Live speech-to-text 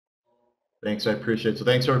Thanks, I appreciate it. So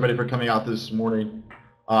thanks everybody for coming out this morning.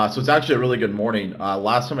 So it's actually a really good morning.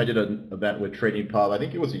 Last time I did an event with TradingPub, I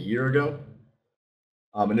think it was a year ago,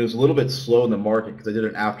 and it was a little bit slow in the market because I did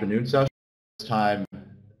an afternoon session. This time,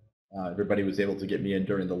 everybody was able to get me in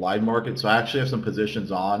during the live market. So I actually have some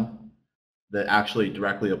positions on that actually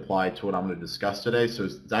directly apply to what I'm going to discuss today. So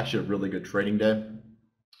it's actually a really good trading day.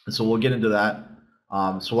 And so we'll get into that.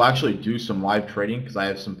 So we'll actually do some live trading because I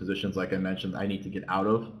have some positions, like I mentioned, I need to get out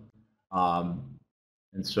of.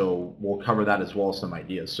 And so we'll cover that as well as some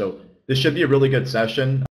ideas. So this should be a really good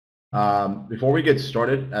session. Before we get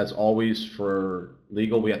started, as always for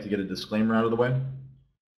legal, we have to get a disclaimer out of the way.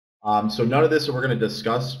 So none of this that we're going to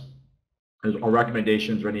discuss are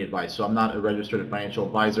recommendations or any advice. So I'm not a registered financial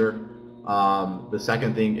advisor. The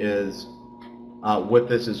second thing is with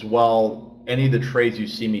this as well, any of the trades you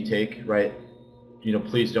see me take, right?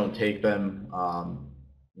 Please don't take them.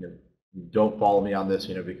 Don't follow me on this,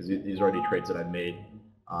 because these are already trades that I've made.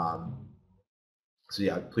 So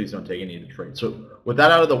yeah, please don't take any of the trades. So with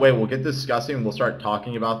that out of the way, we'll get discussing. We'll start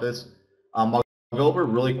talking about this. I'll go over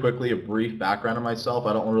really quickly a brief background of myself.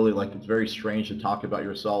 I don't really like. It's very strange to talk about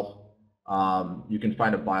yourself. You can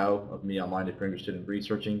find a bio of me online if you're interested in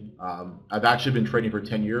researching. I've actually been trading for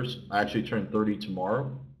 10 years. I actually turned 30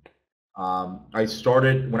 tomorrow. I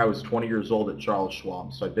started when I was 20 years old at Charles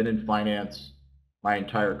Schwab. So I've been in finance my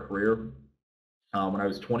entire career. When I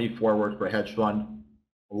was 24, I worked for a hedge fund,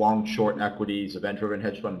 long short equities, event-driven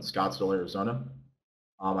hedge fund in Scottsdale, Arizona.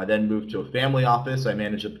 I then moved to a family office. I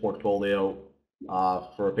managed a portfolio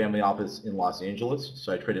for a family office in Los Angeles.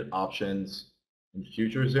 So I traded options and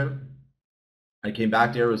futures there. I came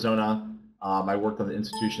back to Arizona. I worked on the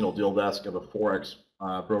institutional deal desk of a Forex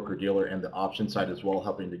broker dealer and the option side as well,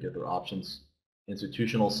 helping to get their options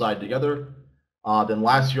institutional side together. Then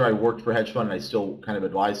last year I worked for a hedge fund and I still kind of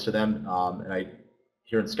advise to them.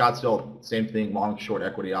 Here in Scottsdale, same thing, long short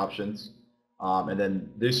equity options. And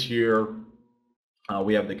then this year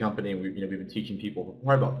we have the company. We've been teaching people for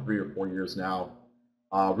probably about 3 or 4 years now,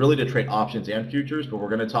 really to trade options and futures. But we're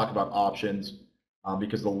going to talk about options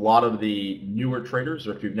because a lot of the newer traders,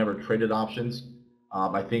 or if you've never traded options,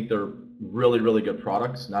 I think they're really, really good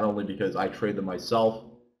products. Not only because I trade them myself,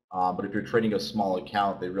 but if you're trading a small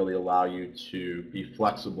account, they really allow you to be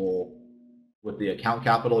flexible with the account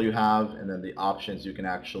capital you have, and then the options you can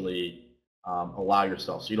actually allow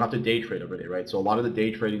yourself. So you don't have to day trade every day, right? So a lot of the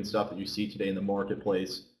day trading stuff that you see today in the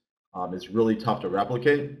marketplace is really tough to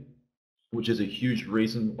replicate, which is a huge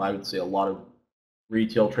reason why I would say a lot of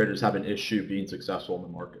retail traders have an issue being successful in the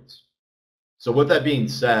markets. So with that being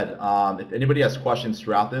said, if anybody has questions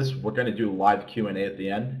throughout this, we're going to do live Q&A at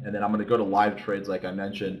the end, and then I'm going to go to live trades like I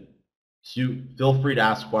mentioned. So feel free to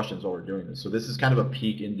ask questions while we're doing this. So this is kind of a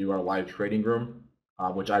peek into our live trading room,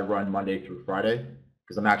 which I run Monday through Friday,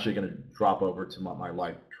 because I'm actually going to drop over to my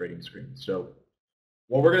live trading screen. So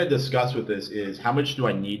what we're going to discuss with this is how much do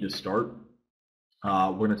I need to start?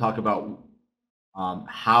 We're going to talk about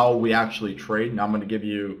how we actually trade. Now I'm going to give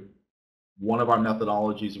you one of our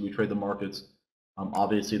methodologies that we trade the markets.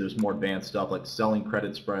 Obviously, there's more advanced stuff like selling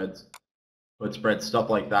credit spreads, put spreads,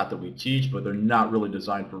 stuff like that we teach, but they're not really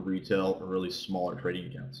designed for retail or really smaller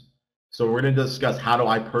trading accounts. So we're going to discuss how do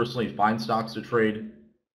I personally find stocks to trade,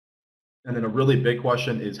 and then a really big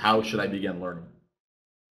question is how should I begin learning?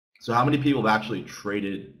 So how many people have actually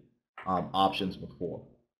traded options before?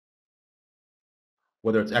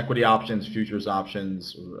 Whether it's equity options, futures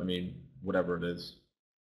options, or, whatever it is.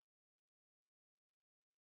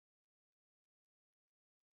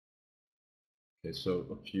 Okay, so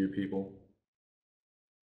a few people.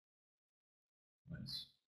 Nice.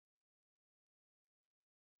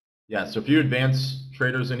 Yeah, so if you advanced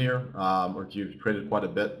traders in here, or if you've traded quite a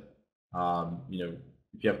bit,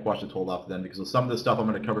 if you have questions, hold off then, because some of the stuff I'm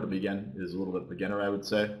going to cover to begin is a little bit beginner, I would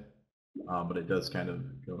say, but it does kind of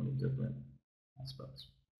go into different aspects.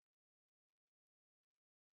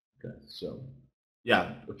 Okay, so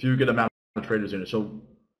yeah, a few good amount of traders in here. So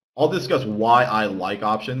I'll discuss why I like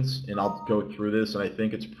options, and I'll go through this, and I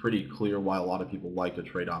think it's pretty clear why a lot of people like to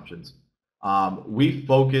trade options. We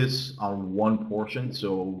focus on one portion,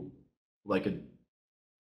 so like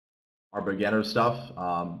our beginner stuff,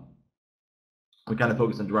 we kind of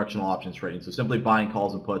focus on directional options trading. So simply buying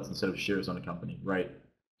calls and puts instead of shares on a company, right?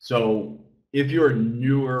 So if you're a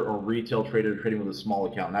newer or retail trader trading with a small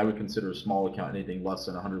account, and I would consider a small account anything less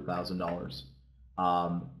than $100,000,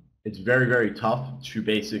 it's very, very tough to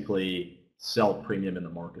basically sell premium in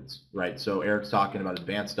the markets, right? So Eric's talking about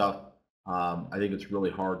advanced stuff. I think it's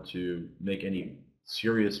really hard to make any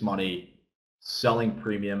serious money selling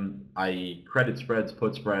premium, i.e. credit spreads,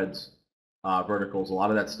 put spreads, verticals, a lot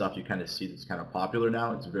of that stuff you kind of see that's kind of popular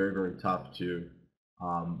now. It's very, very tough to,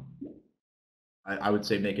 I would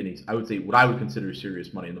say, I would say what I would consider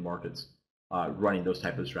serious money in the markets running those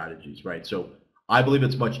type of strategies, right? So I believe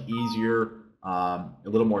it's much easier, a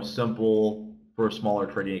little more simple for smaller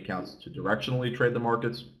trading accounts to directionally trade the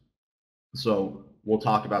markets. So we'll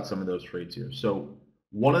talk about some of those trades here. So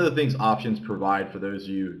one of the things options provide, for those of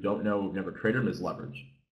you who don't know, who've never traded them, is leverage,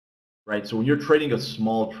 right? So when you're trading a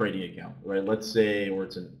small trading account, right, let's say, or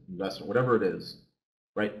it's an investment, whatever it is,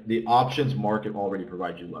 right, the options market already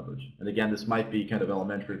provides you leverage. And again, this might be kind of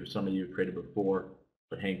elementary for some of you who've traded before,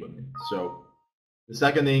 but hang with me. So the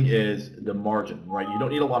second thing is the margin, right? You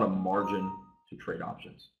don't need a lot of margin to trade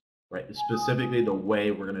options, right? Specifically the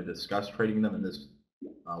way we're going to discuss trading them in this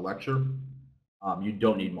lecture, you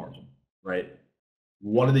don't need margin, right?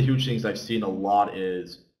 One of the huge things I've seen a lot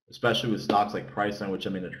is, especially with stocks like Priceline, which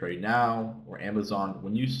I'm in a trade now, or Amazon,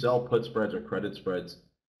 when you sell put spreads or credit spreads,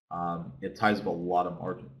 it ties up a lot of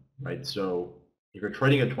margin, right? So if you're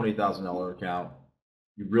trading a $20,000 account,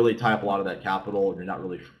 you really tie up a lot of that capital, and you're not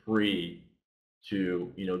really free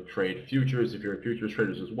to, trade futures. If you're a futures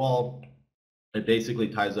traders as well, it basically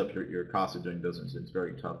ties up your cost of doing business. It's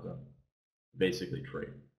very tough to basically trade.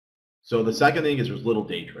 So the second thing is there's little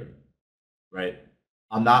day trading, right?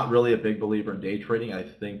 I'm not really a big believer in day trading. I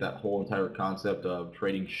think that whole entire concept of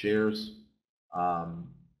trading shares,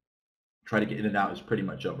 try to get in and out, is pretty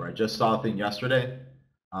much over. I just saw a thing yesterday,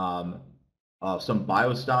 some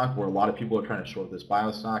bio stock where a lot of people are trying to short this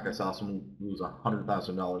bio stock. I saw someone lose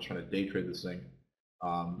 $100,000 trying to day trade this thing.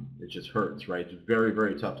 It just hurts, right? It's very,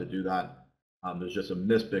 very tough to do that. There's just a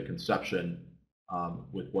misconception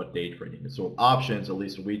with what day trading is. So with options, at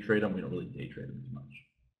least when we trade them, we don't really day trade them as much.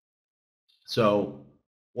 So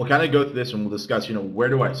we'll kind of go through this and we'll discuss, where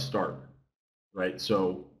do I start, right?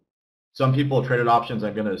 So some people have traded options.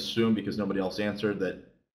 I'm going to assume, because nobody else answered, that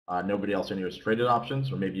nobody else in here has traded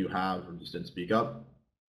options, or maybe you have or just didn't speak up.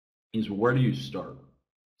 Is where do you start?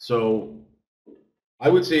 So I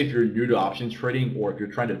would say if you're new to options trading, or if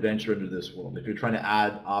you're trying to venture into this world, if you're trying to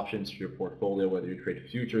add options to your portfolio, whether you trade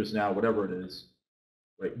futures now, whatever it is,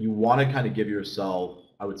 right, you want to kind of give yourself,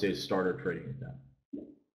 I would say, a starter trading account.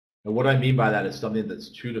 And what I mean by that is something that's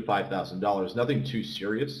 $2,000 to $5,000, nothing too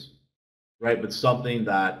serious, right? But something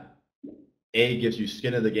that A, gives you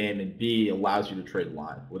skin in the game, and B, allows you to trade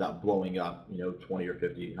live without blowing up, $20,000 or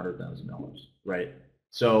 $50,000, $100,000, right?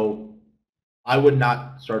 So I would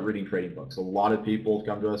not start reading trading books. A lot of people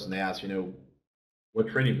come to us and they ask, what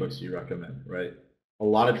trading books do you recommend, right? A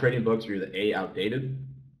lot of trading books are either A, outdated,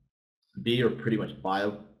 B, are pretty much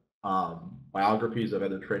biographies of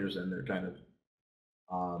other traders and their kind of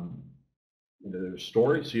their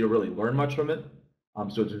story, so you don't really learn much from it.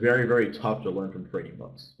 So it's very, very tough to learn from trading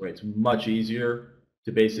books, right? It's much easier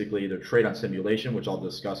to basically either trade on simulation, which I'll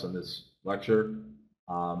discuss in this lecture,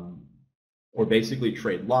 or basically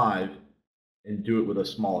trade live and do it with a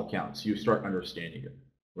small account, so you start understanding it,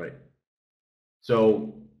 right?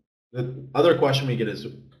 So the other question we get is,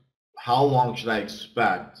 how long should I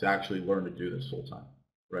expect to actually learn to do this full time,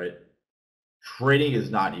 right? Trading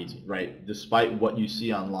is not easy, right? Despite what you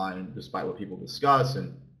see online, despite what people discuss,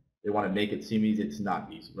 and they want to make it seem easy, it's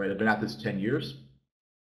not easy, right? I've been at this 10 years.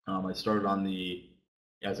 I started on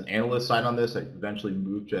as an analyst side on this. I eventually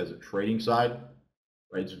moved to as a trading side,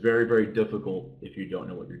 right? It's very, very difficult if you don't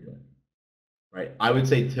know what you're doing, right? I would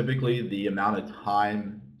say typically the amount of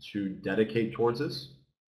time to dedicate towards this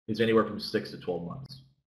is anywhere from 6 to 12 months,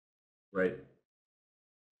 right?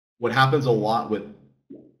 What happens a lot with,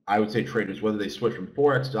 I would say, traders, whether they switch from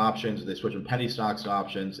Forex to options, or they switch from penny stocks to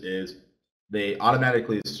options, is they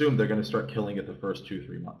automatically assume they're going to start killing it the first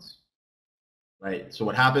 2-3 months, right? So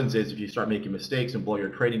what happens is if you start making mistakes and blow your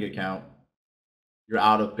trading account, you're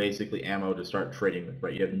out of basically ammo to start trading with,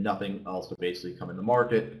 right? You have nothing else to basically come in the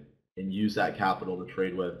market and use that capital to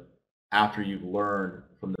trade with after you've learned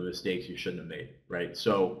from the mistakes you shouldn't have made, right?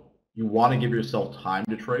 So you want to give yourself time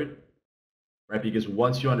to trade, right? Because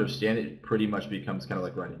once you understand it, it pretty much becomes kind of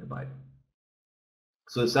like riding a bike.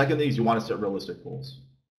 So the second thing is you want to set realistic goals,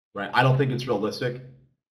 right? I don't think it's realistic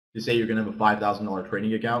to say you're going to have a $5,000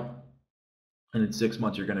 trading account and in 6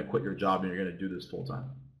 months you're going to quit your job and you're going to do this full time,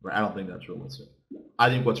 right? I don't think that's realistic. I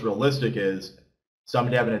think what's realistic is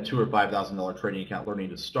somebody having a $2,000 or $5,000 trading account, learning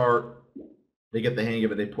to start, they get the hang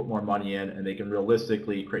of it, they put more money in, and they can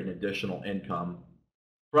realistically create an additional income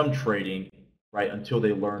from trading, right, until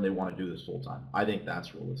they learn they want to do this full time. I think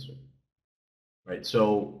that's realistic, right?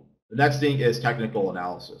 So the next thing is technical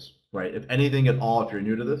analysis, right? If anything at all, if you're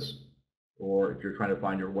new to this, or if you're trying to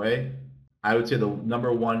find your way, I would say the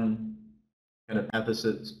number one kind of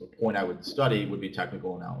emphasis point I would study would be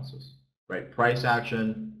technical analysis, right? Price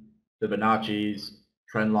action, Fibonacci's,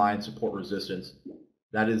 trend line, support resistance.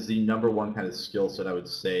 That is the #1 kind of skill set I would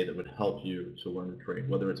say that would help you to learn to trade,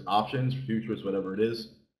 whether it's options, futures, whatever it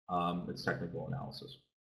is. It's technical analysis.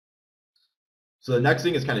 So the next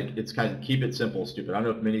thing is kind of keep it simple, stupid. I don't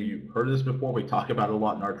know if many of you heard this before. We talk about it a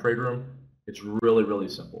lot in our trade room. It's really, really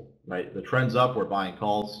simple, right? The trend's up, we're buying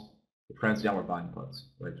calls. The trend's down, we're buying puts,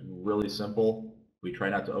 right? It's really simple. We try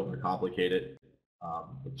not to overcomplicate it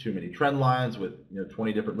with too many trend lines, with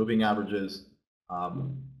 20 different moving averages.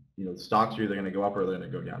 The stocks are either going to go up or they're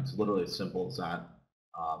going to go down. It's literally as simple as that.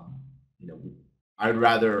 I'd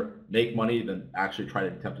rather make money than actually try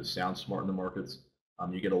to attempt to sound smart in the markets.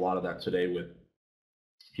 You get a lot of that today with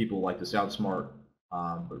people who like to sound smart,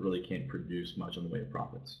 but really can't produce much in the way of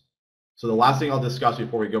profits. So the last thing I'll discuss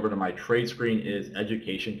before we go over to my trade screen is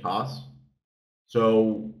education costs.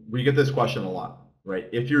 So we get this question a lot, right?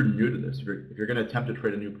 If you're new to this, if you're going to attempt to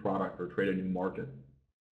trade a new product or trade a new market,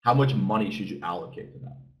 how much money should you allocate to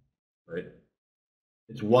that, right?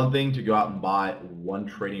 It's one thing to go out and buy one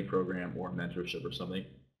trading program or a mentorship or something.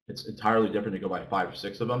 It's entirely different to go buy 5 or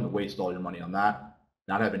 6 of them, to waste all your money on that,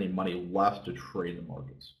 not have any money left to trade the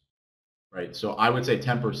markets, right? So I would say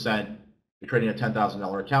 10%. You're trading a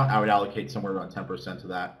 $10,000 account, I would allocate somewhere around 10% of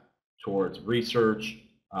that towards research,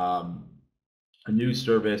 a news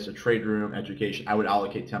service, a trade room, education. I would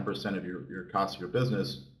allocate 10% of your cost of your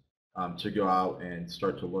business to go out and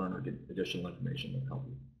start to learn or get additional information that help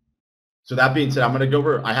you. So that being said, I'm going to go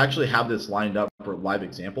over, I actually have this lined up for live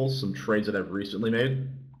examples, some trades that I've recently made.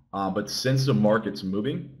 But since the market's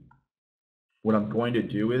moving, what I'm going to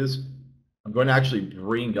do is I'm going to actually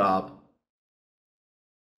bring up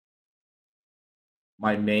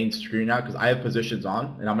my main screen now because I have positions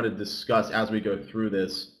on, and I'm going to discuss as we go through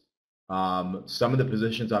this some of the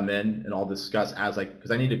positions I'm in, and I'll discuss because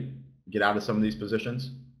I need to get out of some of these positions.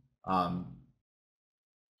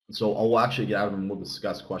 So I'll actually get out of them and we'll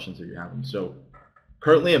discuss questions if you have them. So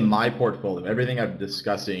currently in my portfolio, everything I'm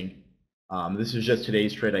discussing, this is just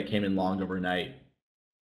today's trade. I came in long overnight.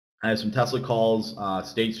 I have some Tesla calls,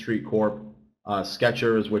 State Street Corp,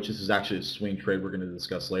 Skechers, which this is actually a swing trade we're going to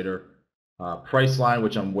discuss later. Priceline,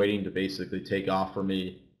 which I'm waiting to basically take off for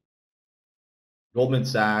me. Goldman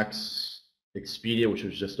Sachs, Expedia, which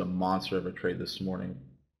was just a monster of a trade this morning.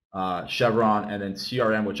 Chevron, and then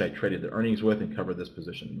CRM, which I traded the earnings with and covered this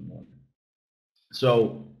position in the morning.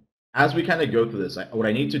 So as we kind of go through this, what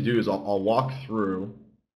I need to do is I'll walk through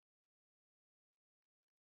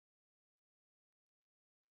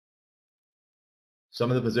some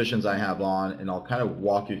of the positions I have on, and I'll kind of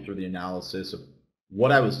walk you through the analysis of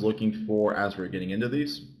what I was looking for as we're getting into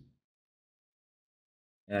these.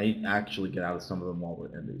 And I actually get out of some of them while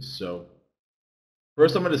we're in these. So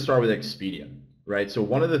first I'm going to start with Expedia, right? So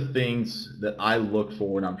one of the things that I look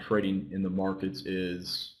for when I'm trading in the markets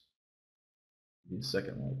is, give me a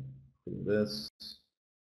second, I'll do this,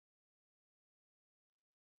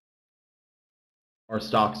 are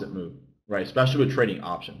stocks that move, right? Especially with trading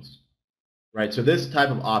options, right? So this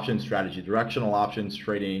type of option strategy, directional options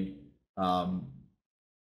trading,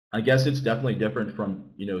 I guess it's definitely different from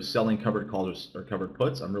selling covered calls or covered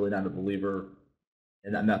puts. I'm really not a believer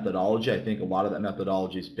in that methodology. I think a lot of that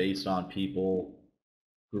methodology is based on people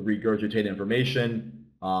who regurgitate information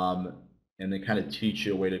and then kind of teach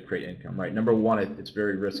you a way to create income, right? Number one, it's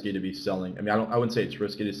very risky to be selling. I mean, I wouldn't say it's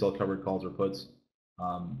risky to sell covered calls or puts.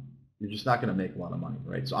 You're just not going to make a lot of money,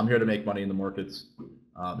 right? So I'm here to make money in the markets.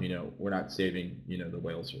 We're not saving the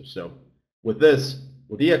whales here. So with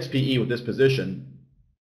EXPE, with this position.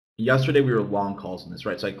 Yesterday we were long calls in this,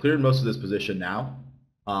 right? So I cleared most of this position now,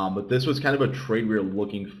 but this was kind of a trade we were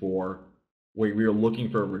looking for, where we were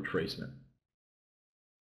looking for a retracement,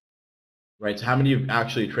 right? So how many of you have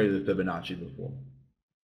actually traded the Fibonacci before?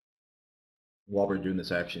 While we're doing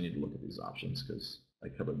this, I actually need to look at these options because I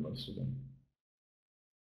covered most of them.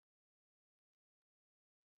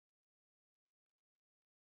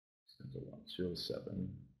 Simple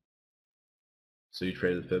 207. So you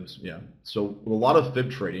traded the fibs, yeah. So with a lot of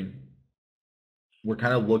fib trading, we're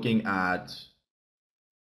kind of looking at,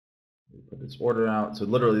 put this order out. So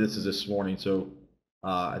literally this is this morning. So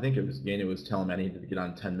I think it was Daniel was telling me I needed to get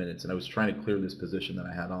on 10 minutes, and I was trying to clear this position that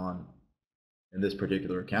I had on in this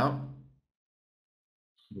particular account.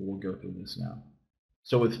 But we'll go through this now.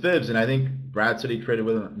 So with fibs, and I think Brad said he traded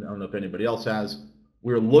with them, I don't know if anybody else has,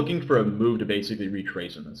 we're looking for a move to basically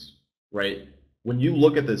retrace in this, right? When you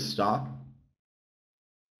look at this stock,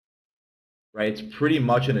 right, it's pretty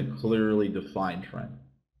much in a clearly defined trend.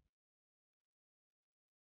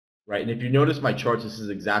 Right, and if you notice my charts, this is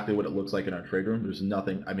exactly what it looks like in our trade room. There's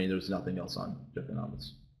nothing, there's nothing else on different on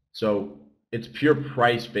this. So it's pure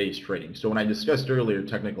price-based trading. So when I discussed earlier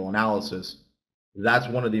technical analysis, that's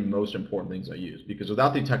one of the most important things I use, because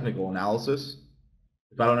without the technical analysis,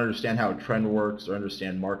 if I don't understand how a trend works or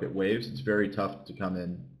understand market waves, it's very tough to come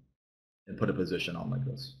in and put a position on like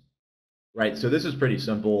this, right? So this is pretty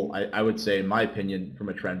simple, I would say, in my opinion, from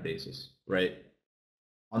a trend basis, right?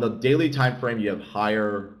 On the daily time frame, you have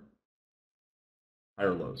higher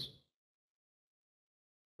lows,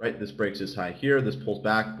 right? This breaks this high here, this pulls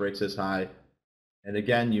back, breaks this high, and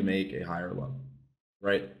again, you make a higher low,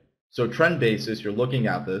 right? So trend basis, you're looking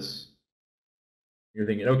at this, you're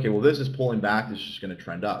thinking, okay, well, this is pulling back, this is just going to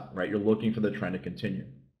trend up, right? You're looking for the trend to continue,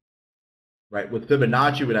 right? With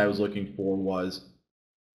Fibonacci, what I was looking for was,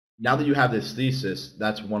 now that you have this thesis,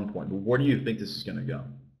 that's one point, but where do you think this is going to go,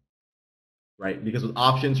 right? Because with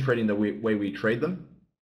options trading the way we trade them,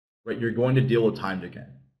 right, you're going to deal with time decay,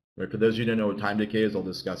 right? For those of you who don't know what time decay is, I'll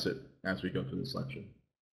discuss it as we go through this lecture,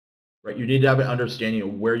 right? You need to have an understanding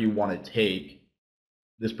of where you want to take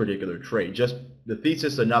this particular trade. Just the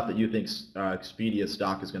thesis enough that you think Expedia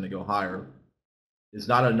stock is going to go higher is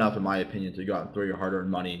not enough, in my opinion, to go out and throw your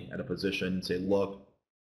hard-earned money at a position and say, look,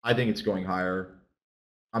 I think it's going higher.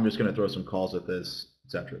 I'm just going to throw some calls at this,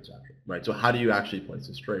 et cetera, right? So how do you actually place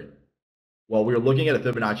this trade? Well, we were looking at a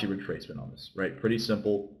Fibonacci retracement on this, right? Pretty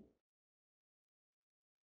simple.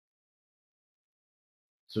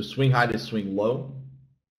 So swing high to swing low.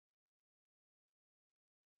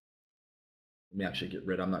 Let me actually get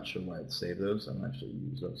rid. I'm not sure why I'd save those. I don't actually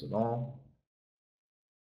use those at all.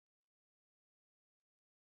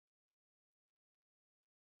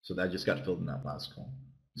 So that just got filled in that last call.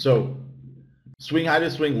 So swing high to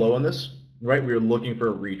swing low on this, right? We were looking for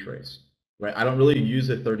a retrace, right? I don't really use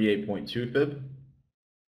a 38.2 fib.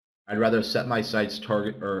 I'd rather set my sights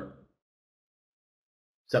target or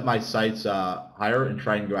set my sights higher and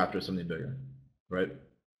try and go after something bigger, right?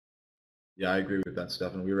 Yeah, I agree with that,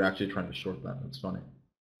 Stefan. We were actually trying to short that. That's funny.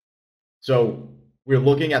 So we're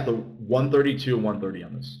looking at the 132 and 130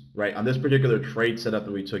 on this, right? On this particular trade setup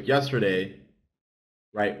that we took yesterday,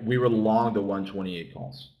 right, we were long the 128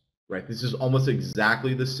 calls, right? This is almost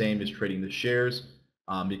exactly the same as trading the shares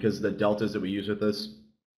because of the deltas that we use with this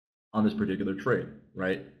on this particular trade,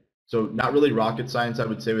 right? So not really rocket science, I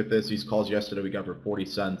would say, with this. These calls yesterday we got for 40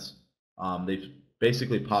 cents. They've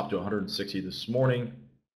basically popped to 160 this morning.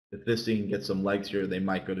 If this thing can get some legs here, they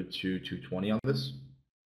might go to 220 on this.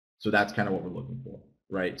 So that's kind of what we're looking for,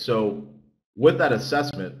 right? So with that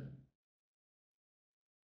assessment,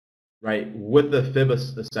 right, with the fib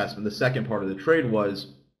assessment, the second part of the trade was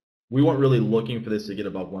we weren't really looking for this to get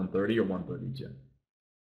above 130 or 132,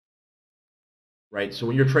 right? So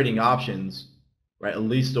when you're trading options, right, at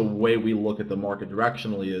least the way we look at the market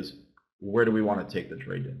directionally is where do we want to take the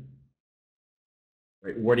trade in,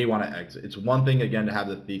 right? Where do you want to exit? It's one thing, again, to have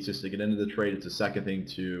the thesis to get into the trade. It's a second thing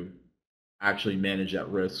to actually manage that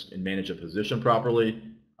risk and manage a position properly.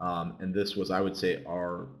 And this was, I would say,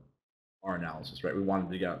 our analysis, right? We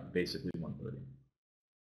wanted to get basically 130.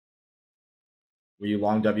 Were you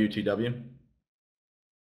long WTW?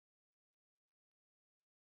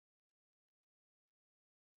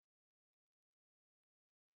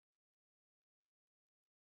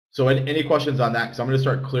 So any questions on that? Because I'm going to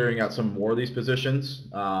start clearing out some more of these positions.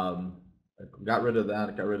 I got rid of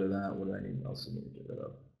that. Got rid of that. What do I need else to get rid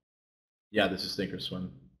of? Yeah, this is Thinkorswim.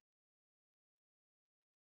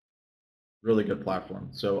 Really good platform.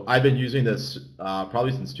 So I've been using this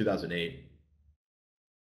probably since 2008.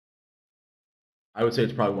 I would say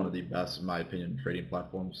it's probably one of the best, in my opinion, trading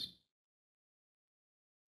platforms.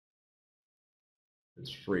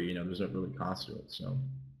 It's free, you know, there's no really cost to it.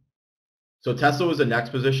 So Tesla was the next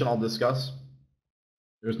position I'll discuss.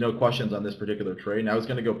 There's no questions on this particular trade. And I was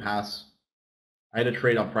going to go past. I had a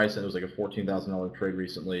trade on price, and it was like a $14,000 trade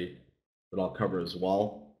recently that I'll cover as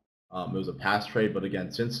well. It was a past trade, but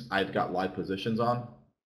again, since I've got live positions on,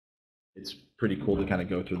 it's pretty cool to kind of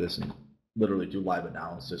go through this and literally do live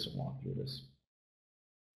analysis and walk through this.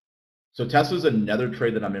 So Tesla's another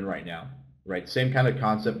trade that I'm in right now, right? Same kind of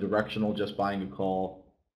concept, directional, just buying a call,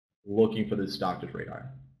 looking for this stock to trade higher.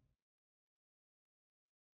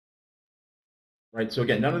 Right, so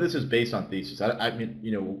again, none of this is based on thesis. I mean,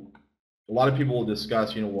 you know, a lot of people will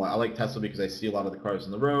discuss, you know, well, I like Tesla because I see a lot of the cars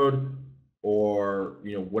on the road, or,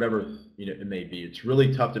 you know, whatever, you know, it may be. It's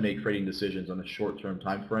really tough to make trading decisions on a short-term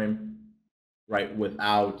time frame, right,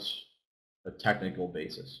 without a technical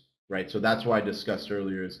basis, right? So that's why I discussed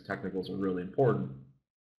earlier is technicals are really important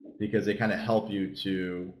because they kind of help you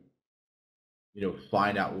to, you know,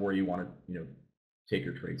 find out where you want to, you know, take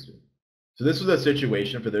your trades to. So this was a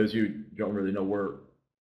situation, for those of you who don't really know where,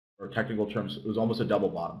 or technical terms, it was almost a double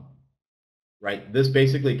bottom, right? This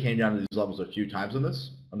basically came down to these levels a few times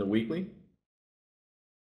on the weekly.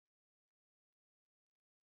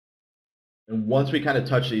 And once we kind of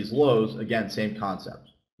touch these lows, again, same concept,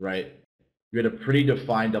 right? We had a pretty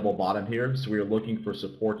defined double bottom here, so we were looking for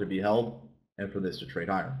support to be held and for this to trade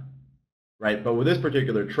higher, right? But with this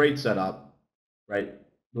particular trade setup, right,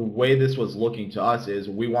 the way this was looking to us is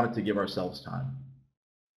we wanted to give ourselves time,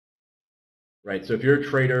 right? So if you're a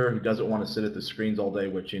trader who doesn't want to sit at the screens all day,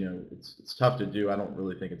 which, you know, it's tough to do. I don't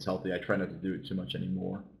really think it's healthy. I try not to do it too much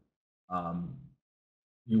anymore.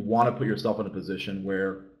 You want to put yourself in a position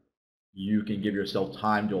where you can give yourself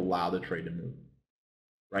time to allow the trade to move,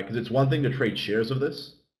 right? Because it's one thing to trade shares of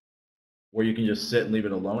this, where you can just sit and leave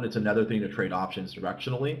it alone. It's another thing to trade options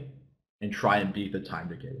directionally and try and beat the time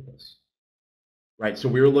decay with this, right? So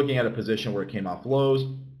we were looking at a position where it came off lows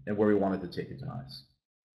and where we wanted to take it to highs,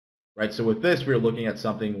 right? So with this, we were looking at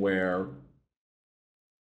something where,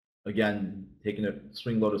 again, taking a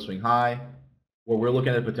swing low to swing high, where we're looking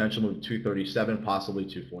at a potential move 237, possibly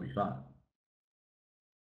 245.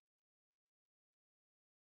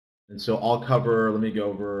 And so I'll cover, let me go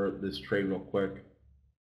over this trade real quick.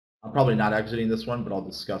 I'm probably not exiting this one, but I'll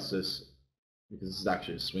discuss this because this is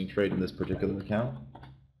actually a swing trade in this particular account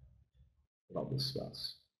that I'll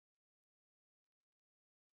discuss.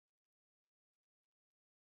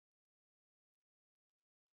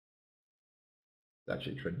 It's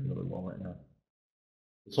actually trading really well right now.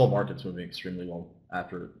 This whole market's moving extremely well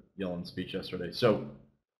after Yellen's speech yesterday. So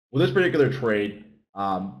with this particular trade,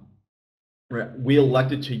 we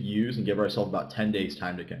elected to use and give ourselves about 10 days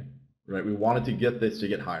time decay, right? We wanted to get this to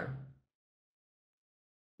get higher,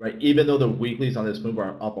 right? Even though the weeklies on this move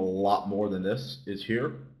are up a lot more than this is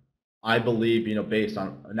here, I believe, you know, based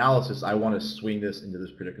on analysis, I want to swing this into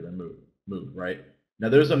this particular move, right? Now,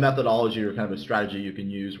 there's a methodology or kind of a strategy you can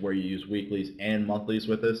use where you use weeklies and monthlies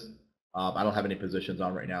with this. I don't have any positions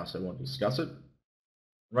on right now, so I won't discuss it,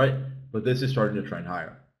 right? But this is starting to trend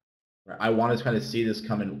higher. Right? I want to kind of see this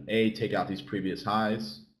come in, take out these previous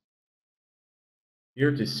highs here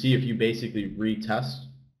to see if you basically retest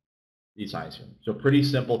these highs here. So pretty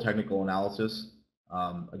simple technical analysis.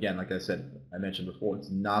 Again, like I said, I mentioned before, it's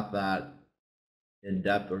not that in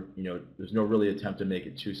depth, or, you know, there's no really attempt to make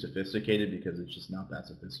it too sophisticated because it's just not that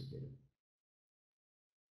sophisticated.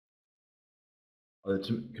 Are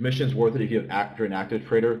the commissions worth it if you have an active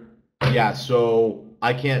trader? Yeah, so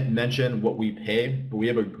I can't mention what we pay, but we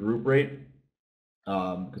have a group rate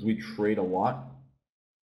because we trade a lot.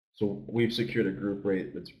 So we've secured a group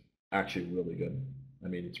rate that's actually really good. I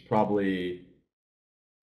mean, it's probably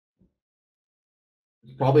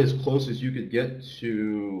as close as you could get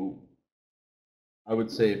to, I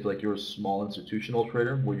would say, if like you're a small institutional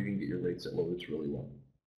trader where you can get your rates at low, it's really low.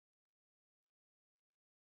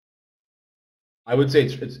 I would say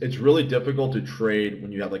it's really difficult to trade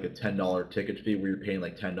when you have like a $10 ticket fee where you're paying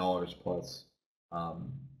like $10 plus,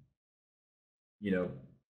 you know,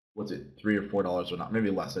 what's it, $3 or $4 or not, maybe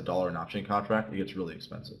less, $1 an option contract. It gets really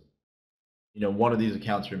expensive. You know, one of these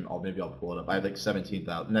accounts from, maybe I'll pull it up. I have like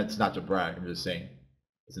 17,000. And that's not to brag. I'm just saying,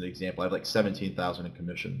 as an example, I have like 17,000 in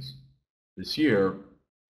commissions this year.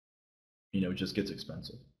 You know, it just gets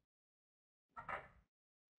expensive,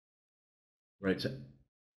 right? So,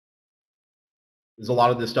 is a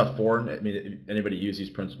lot of this stuff foreign? I mean, anybody use these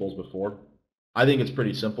principles before? I think it's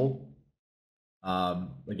pretty simple.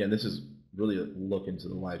 Again, this is really a look into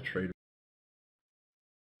the live trade.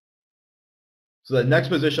 So the next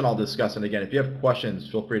position I'll discuss, and again, if you have questions,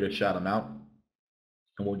 feel free to shout them out,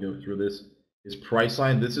 and we'll go through this, is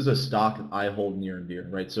Priceline. This is a stock that I hold near and dear,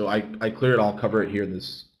 right? So I cleared, I'll cover it here in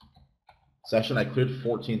this session. I cleared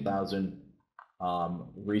 14,000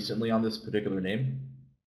 recently on this particular name.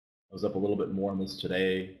 I was up a little bit more on this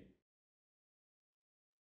today.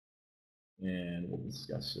 And we'll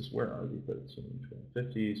discuss this. Where are we?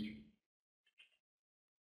 13,1250s.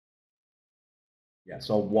 Yeah,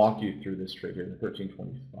 so I'll walk you through this trade here, the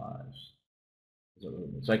 1325s.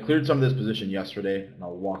 So I cleared some of this position yesterday, and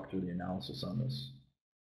I'll walk through the analysis on this.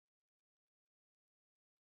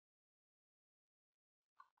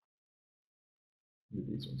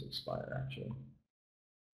 These ones expire, actually.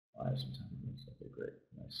 I have some time on this. Okay, great.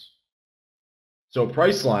 Nice. So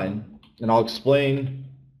Priceline, and I'll explain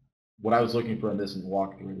what I was looking for in this and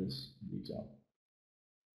walk through this in detail.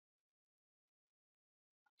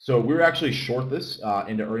 So we were actually short this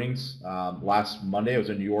into earnings last Monday. I was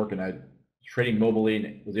in New York, and I trading mobily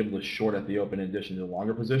and was able to short at the open in addition to the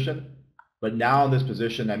longer position. But now in this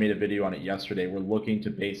position, I made a video on it yesterday. We're looking to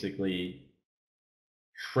basically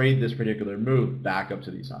trade this particular move back up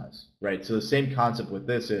to these highs, right? So the same concept with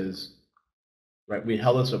this is, right, we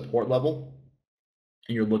held a support level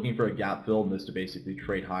and you're looking for a gap fill and this to basically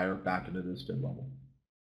trade higher back into this fib level,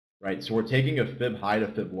 right? So we're taking a fib high to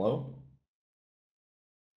fib low.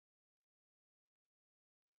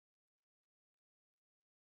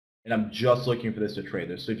 And I'm just looking for this to trade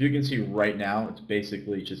this. So if you can see right now, it's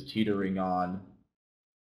basically just teetering on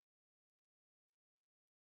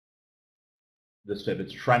this fib.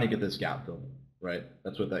 It's trying to get this gap filled, right?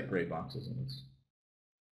 That's what that gray box is.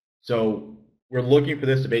 So we're looking for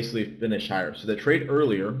this to basically finish higher. So the trade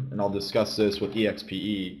earlier, and I'll discuss this with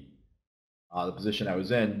EXPE, the position I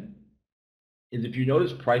was in, is if you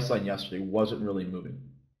notice price line yesterday wasn't really moving,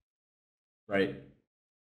 right?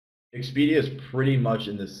 Expedia is pretty much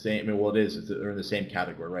in the same, I mean, well, they're in the same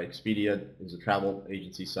category, right? Expedia is a travel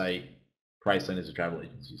agency site, Priceline is a travel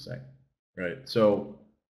agency site, right? So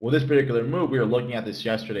with this particular move, we were looking at this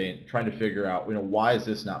yesterday and trying to figure out, why is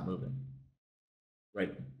this not moving,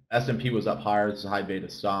 right? S&P was up higher, it's a high beta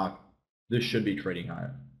stock, this should be trading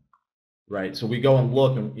higher, right? So we go and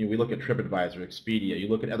look, and we look at TripAdvisor, Expedia, you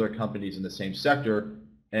look at other companies in the same sector,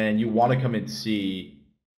 and you want to come and see,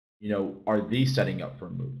 are these setting up for a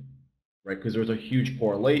move? Right, because there's a huge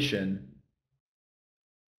correlation,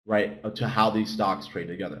 right, to how these stocks trade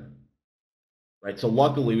together, right? So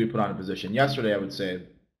luckily we put on a position yesterday. I wouldn't say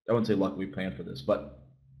luckily we planned for this, but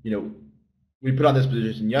we put on this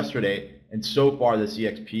position yesterday, and so far this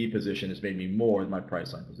EXP position has made me more than my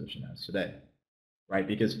Priceline position has today, right?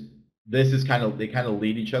 Because this is they kind of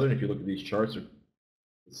lead each other, and if you look at these charts, the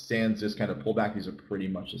sands just kind of pull back. These are pretty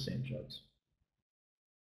much the same charts.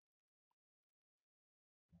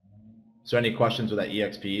 So any questions with that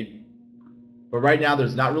EXP? But right now,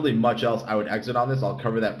 there's not really much else I would exit on this. I'll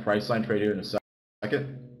cover that Priceline trade here in a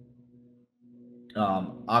second.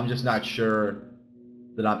 I'm just not sure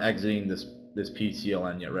that I'm exiting this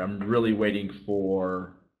PCLN yet, right? I'm really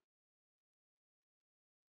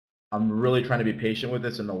trying to be patient with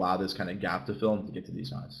this and allow this kind of gap to fill and to get to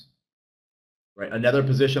these highs. Right. Another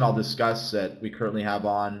position I'll discuss that we currently have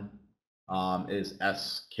on is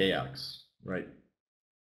SKX, right?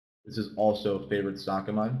 This is also a favorite stock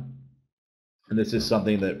of mine. And this is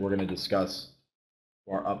something that we're going to discuss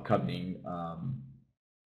for our upcoming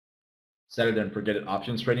set it and forget it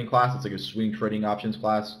options trading class. It's like a swing trading options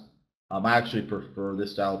class. I actually prefer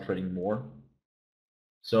this style of trading more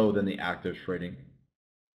so than the active trading.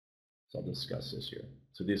 So I'll discuss this here.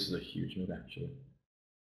 So this is a huge move actually.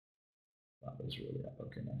 Wow, that was really up.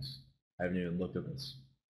 Okay, nice. I haven't even looked at this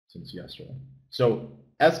since yesterday. So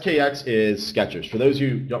SKX is Skechers. For those of you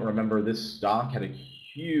who don't remember, this stock had a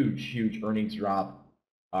huge earnings drop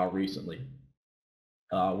recently.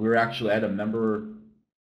 I had a member,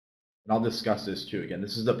 and I'll discuss this too. Again,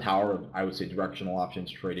 this is the power of, I would say, directional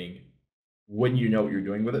options trading when you know what you're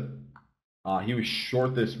doing with it. He was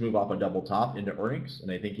short this move off a double top into earnings,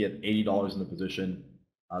 and I think he had $80 in the position.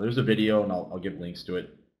 There's a video, and I'll give links to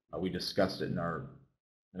it. We discussed it in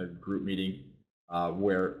a group meeting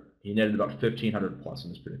where he netted about 1,500 plus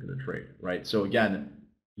in this particular trade, right? So again,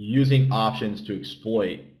 using options to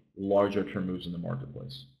exploit larger term moves in the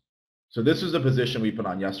marketplace. So this is the position we put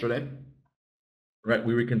on yesterday, right?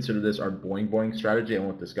 We would consider this our boing strategy. I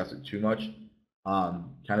won't discuss it too much.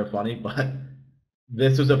 Kind of funny, but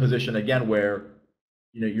this is a position again where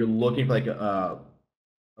you're looking for like a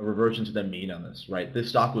reversion to the mean on this, right? This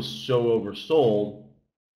stock was so oversold,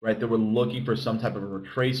 right, that we're looking for some type of a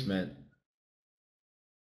retracement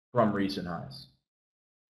from recent highs,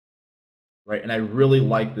 right? And I really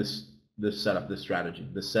like this setup, this strategy,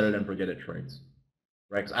 this set it and forget it trades,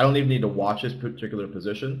 right? Because I don't even need to watch this particular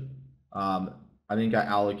position. I think I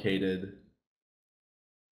allocated.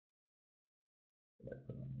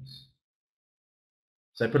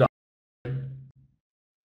 So I put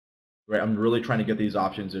right. I'm really trying to get these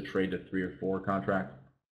options to trade to 3 or 4 contract,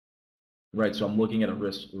 right? So I'm looking at a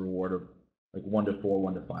risk reward of like 1 to 4,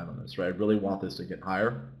 1 to 5 on this, right? I really want this to get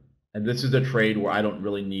higher. And this is a trade where I don't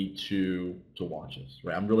really need to watch this,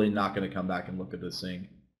 right? I'm really not going to come back and look at this thing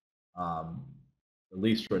at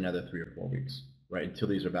least for another 3 or 4 weeks, right? Until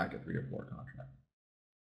these are back at 3 or 4 contract,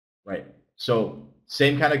 right? So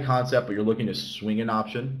same kind of concept, but you're looking to swing an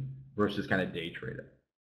option versus kind of day trade it.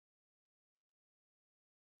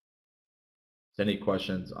 So any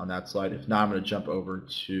questions on that slide? If not, I'm going to jump over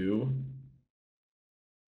to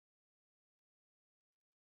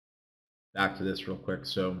back to this real quick.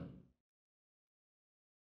 So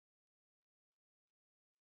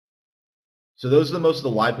those are most of the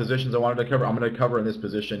live positions I wanted to cover. I'm going to cover in this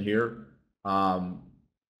position here. Actually,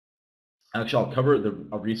 I'll cover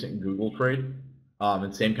a recent Google trade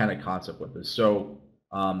and same kind of concept with this. So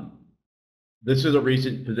this is a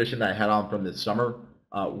recent position that I had on from this summer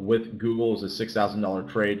with Google. Is a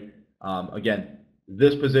 $6,000 trade. Again,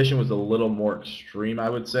 This position was a little more extreme, I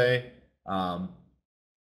would say. The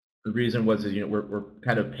reason was that, we're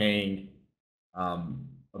kind of paying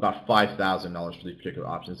about $5,000 for these particular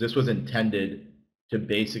options. This was intended to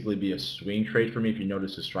basically be a swing trade for me. If you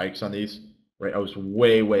notice the strikes on these, right? I was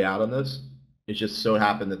way out on this. It just so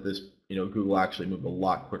happened that this, Google actually moved a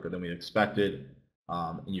lot quicker than we expected,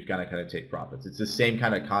 and you've got to kind of take profits. It's the same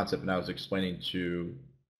kind of concept, and I was explaining to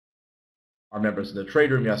our members in the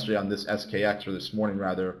trade room yesterday on this SKX, or this morning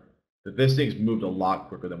rather, that this thing's moved a lot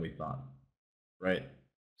quicker than we thought, right?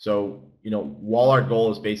 So, while our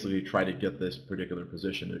goal is basically to try to get this particular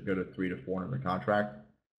position to go to 3 to 4 in the contract,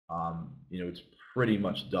 it's pretty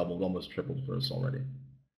much doubled, almost tripled for us already.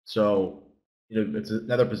 So, it's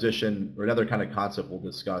another position or another kind of concept we'll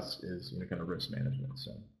discuss is, kind of risk management.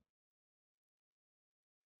 So,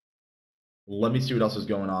 let me see what else is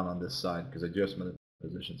going on this side, because I do have some other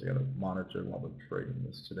positions I got to monitor while we're trading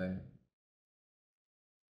this today.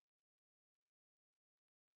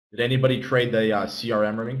 Did anybody trade the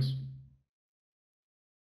CRM earnings?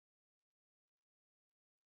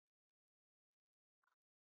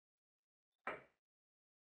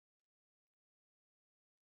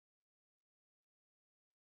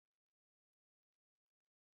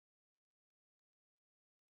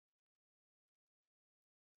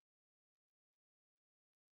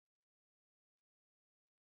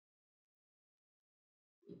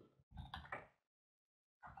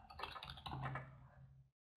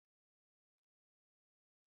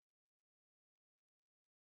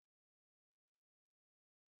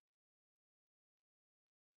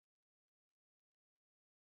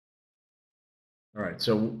 All right,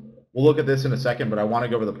 so we'll look at this in a second, but I want to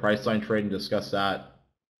go over the price line trade and discuss that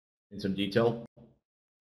in some detail.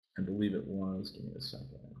 I believe it was, give me a second.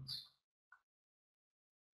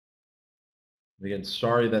 Again,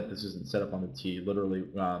 sorry that this isn't set up on the T. Literally,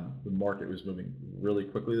 the market was moving really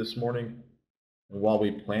quickly this morning. And while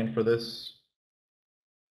we planned for this,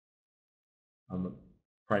 I'm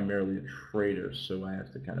primarily a trader, so I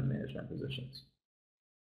have to kind of manage my positions.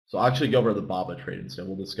 So I'll actually go over the BABA trade instead.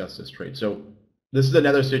 We'll discuss this trade. So this is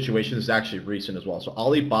another situation that's actually recent as well. So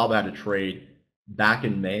Alibaba had a trade back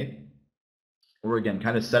in May, or again,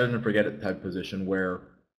 kind of set it and forget it type position where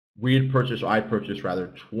we had purchased, or I purchased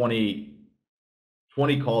rather, 20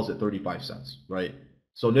 calls at 35 cents, right?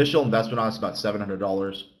 So initial investment on it's about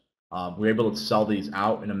 $700. We were able to sell these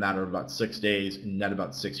out in a matter of about 6 days and net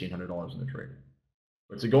about $1,600 in the trade.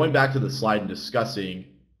 But so going back to the slide and discussing,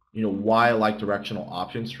 why I like directional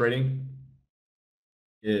options trading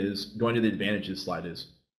is going to the advantages slide is,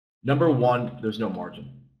 number one, there's no margin,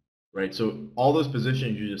 right? So all those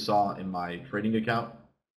positions you just saw in my trading account,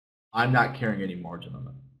 I'm not carrying any margin on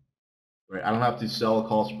them, right? I don't have to sell a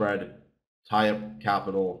call spread, tie up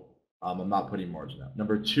capital. I'm not putting margin out.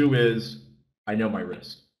 Number two is I know my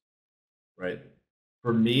risk, right?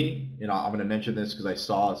 For me, I'm going to mention this because I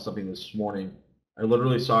saw something this morning. I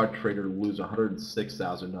literally saw a trader lose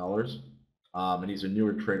 $106,000, and he's a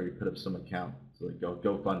newer trader. He put up some account, so like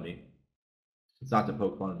go fund me. It's not to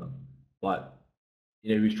poke fun at him, but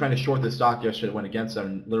he was trying to short the stock yesterday, went against him,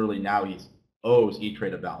 and literally now he owes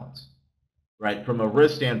E-Trade a balance, right? From a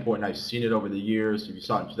risk standpoint, I've seen it over the years. If you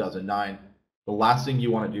saw it in 2009, the last thing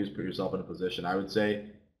you want to do is put yourself in a position, I would say,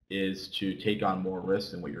 is to take on more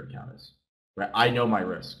risk than what your account is, right? I know my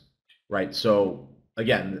risk, right? So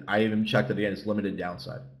again, I even checked it again, it's limited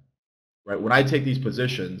downside, right? When I take these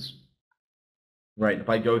positions, right, if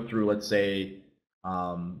I go through, let's say,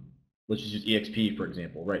 let's just use EXP, for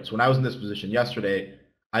example, right? So when I was in this position yesterday,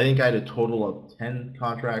 I think I had a total of 10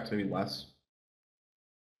 contracts, maybe less.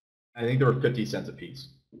 I think there were 50 cents a piece,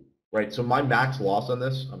 right? So my max loss on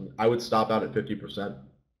this, I would stop out at 50%.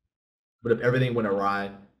 But if everything went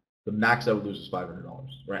awry, the max I would lose is $500,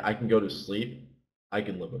 right? I can go to sleep. I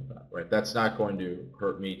can live with that, right? That's not going to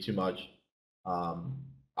hurt me too much.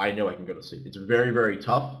 I know I can go to sleep. It's very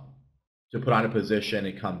tough to put on a position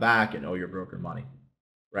and come back and owe your broker money,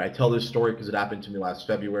 right? I tell this story because it happened to me last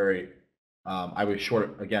February. I was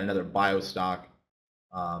short, again, another bio stock.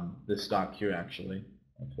 This stock here, actually.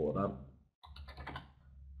 I'll pull it up.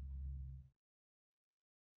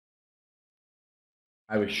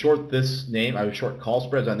 I was short this name. I was short call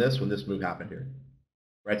spreads on this when this move happened here,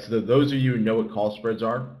 right? So those of you who know what call spreads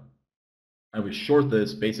are, I was short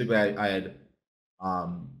this. Basically, I had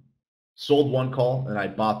sold one call and I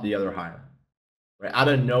bought the other higher. Right out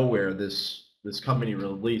of nowhere, this company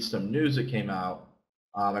released some news that came out.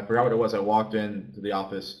 I forgot what it was. I walked into the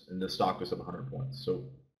office and the stock was up 100 points. So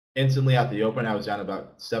instantly at the open, I was down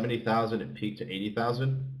about 70,000 and peaked to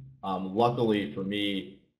 80,000. Luckily for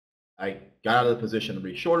me, I got out of the position and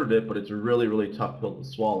re-shorted it, but it's a really tough pill to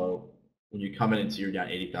swallow when you come in and see you're down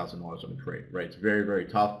 $80,000 on a trade, right? It's very, very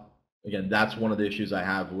tough. Again, that's one of the issues I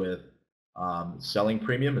have with selling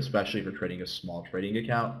premium, especially if you're trading a small trading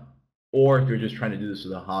account, or if you're just trying to do this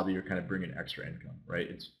as a hobby, you're kind of bringing extra income, right?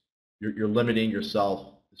 You're limiting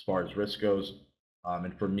yourself as far as risk goes.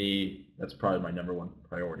 And for me, that's probably my number one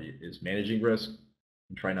priority is managing risk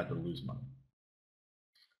and trying not to lose money.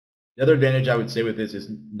 The other advantage I would say with this is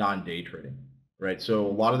non-day trading, right? So a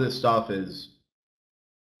lot of this stuff is,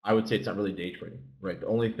 I would say it's not really day trading, right? The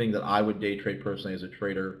only thing that I would day trade personally as a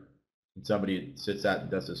trader and somebody sits at and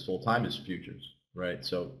does this full time is futures, right?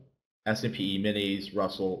 So S&P minis,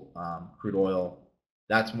 Russell, crude oil,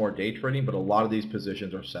 that's more day trading, but a lot of these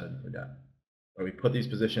positions are set and forget. Right? We put these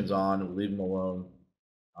positions on, we leave them alone,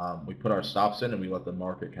 we put our stops in and we let the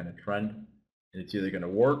market kind of trend, and it's either going to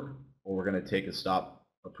work or we're going to take a stop,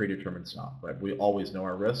 a predetermined stop, right? We always know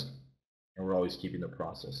our risk and we're always keeping the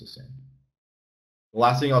process the same. The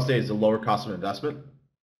last thing I'll say is the lower cost of investment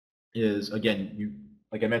is, again,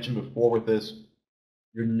 like I mentioned before with this,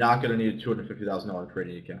 you're not going to need a $250,000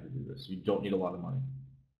 trading account to do this. You don't need a lot of money,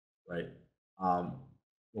 right?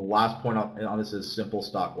 The last point on this is simple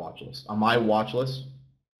stock watch list. On my watch list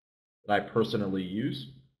that I personally use,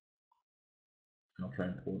 and I'll try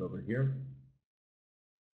and pull it over here.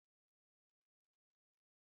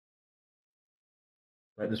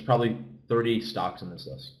 Right, there's probably 30 stocks on this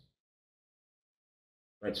list.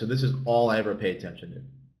 Right, so this is all I ever pay attention to.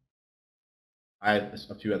 I have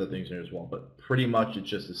a few other things in there as well, but pretty much it's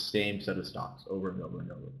just the same set of stocks over and over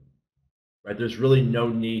and over. Right, there's really no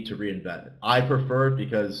need to reinvent it. I prefer it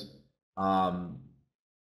because from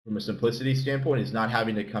a simplicity standpoint, it's not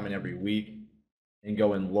having to come in every week and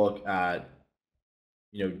go and look at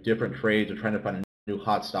different trades or trying to find a new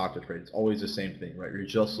hot stock to trade. It's always the same thing, right? You're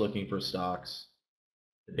just looking for stocks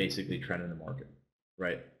to basically trend in the market,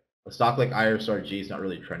 right? A stock like IRSRG is not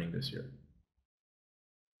really trending this year,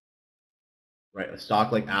 right? A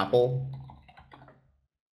stock like Apple,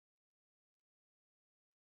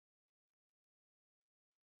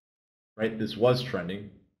 right? This was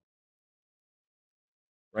trending,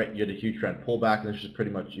 right? You had a huge trend pullback, and this is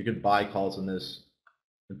pretty much, you could buy calls in this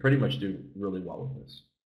and pretty much do really well with this,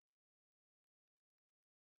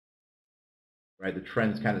 right? The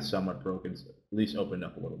trend's kind of somewhat broken, at least opened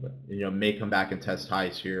up a little bit. May come back and test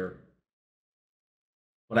highs here,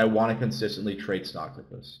 but I want to consistently trade stocks like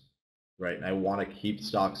this, right? And I want to keep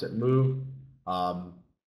stocks that move,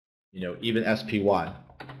 even SPY,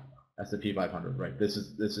 S&P 500, right? This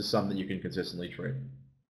is something you can consistently trade,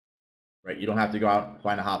 right? You don't have to go out and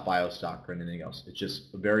find a hot bio stock or anything else. It's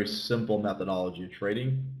just a very simple methodology of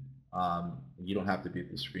trading. You don't have to beat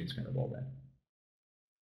the screens kind of all day.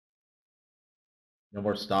 No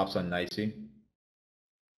more stops on NYSE.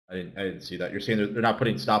 I didn't see that. You're saying they're not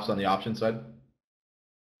putting stops on the option side?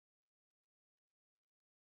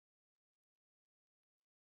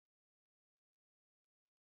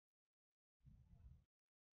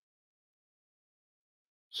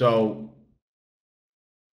 So,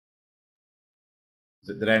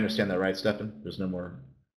 did I understand that right, Stefan? There's no more.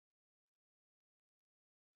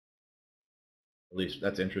 At least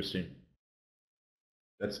that's interesting.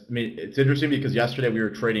 It's interesting because yesterday we were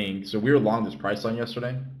trading, so we were long this price line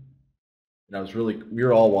yesterday. And we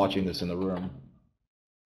were all watching this in the room.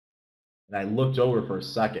 And I looked over for a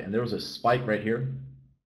second and there was a spike right here.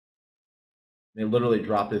 They literally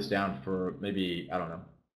dropped this down for maybe, I don't know.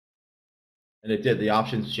 And it did. The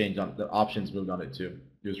options changed on the options moved on it too.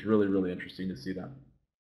 It was really, really interesting to see that.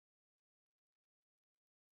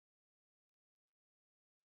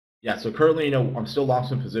 Yeah, so currently, I'm still long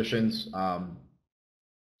some positions.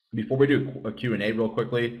 Before we do a Q&A real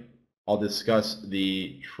quickly, I'll discuss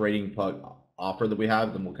the TradingPub offer that we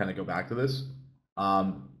have, then we'll kind of go back to this.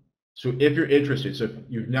 So if you're interested, so if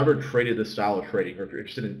you've never traded this style of trading, or if you're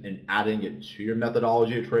interested in adding it to your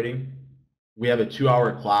methodology of trading, we have a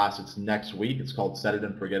 2-hour class. It's next week. It's called Set It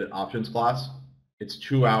and Forget It Options class. It's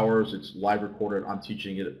 2 hours. It's live recorded. I'm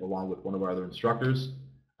teaching it along with one of our other instructors.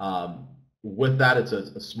 With that, it's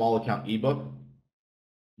a small account ebook.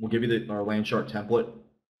 We'll give you our Landshark template.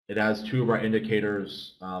 It has 2 of our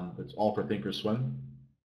indicators. It's all for think or swim.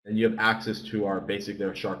 And you have access to basically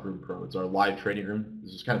our Shark Room Pro. It's our live trading room.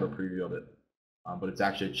 This is kind of a preview of it. But it's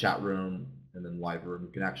actually a chat room and then live room.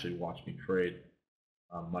 You can actually watch me trade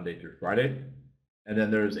Monday through Friday. And then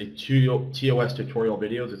there's a TOS tutorial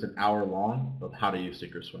videos. It's an hour long of how to use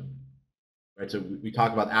think or swim. Right. So we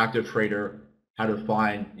talk about active trader, how to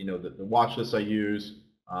find the watch list I use.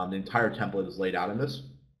 The entire template is laid out in this.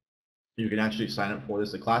 You can actually sign up for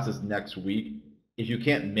this. The class is next week. If you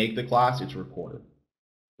can't make the class, it's recorded.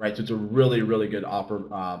 Right, so it's a really, really good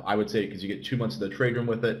offer. I would say because you get 2 months of the trade room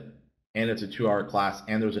with it. and it's a 2-hour class,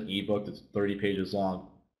 and there's an ebook that's 30 pages long,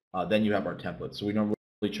 then you have our template. So we normally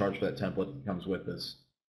charge for that template that comes with this.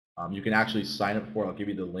 You can actually sign up for it. I'll give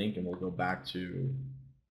you the link, and we'll go back to.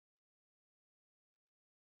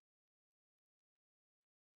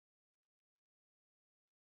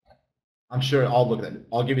 I'm sure I'll look at it.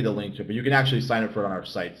 I'll give you the link to it, but you can actually sign up for it on our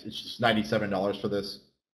site. It's just $97 for this.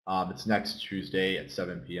 It's next Tuesday at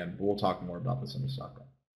 7 p.m. But we'll talk more about this in the stock.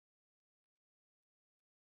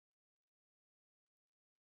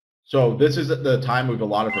 So this is the time we've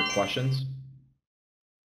allotted for questions.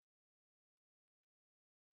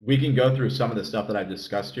 We can go through some of the stuff that I've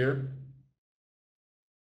discussed here.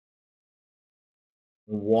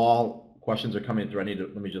 While questions are coming through,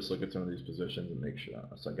 let me just look at some of these positions and make sure.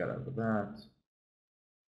 So I got out of that.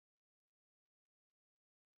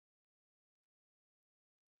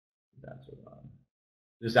 That's what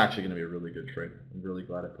this is actually going to be a really good trade. I'm really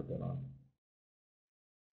glad I put that on.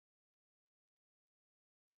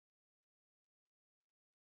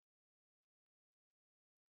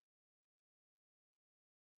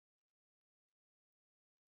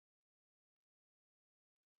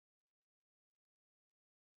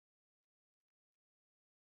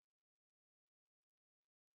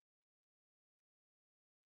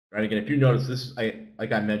 Right, again, if you notice this,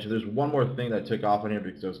 like I mentioned, there's one more thing that I took off on here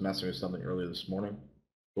because I was messing with something earlier this morning.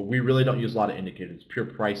 But we really don't use a lot of indicators. It's pure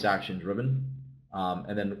price action driven.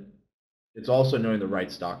 And then it's also knowing the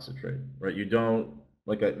right stocks to trade, right? You don't,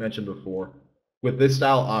 like I mentioned before, with this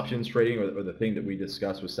style options trading or the thing that we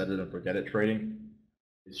discussed with set it and forget it trading,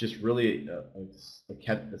 it's just really a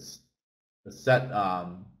set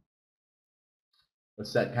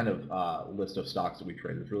kind of list of stocks that we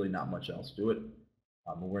trade. There's really not much else to it.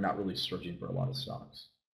 We're not really searching for a lot of stocks.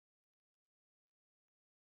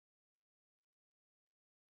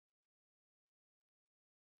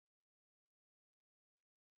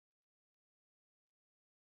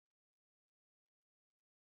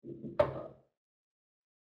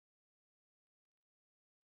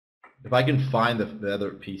 If I can find the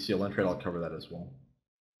other PCLN trade, I'll cover that as well.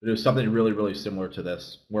 There's something really, really similar to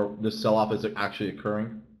this, where this sell-off is actually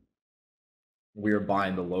occurring. We are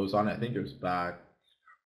buying the lows on it. I think it was back,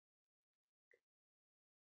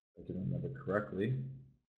 if I can remember correctly.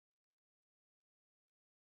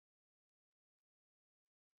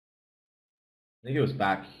 I think it was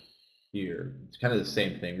back here. It's kind of the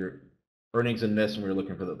same thing. We're earnings and miss, and we were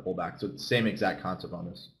looking for the pullback. So it's the same exact concept on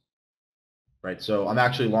this. Right, so I'm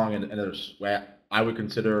actually long in there's way I would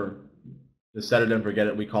consider the set it and forget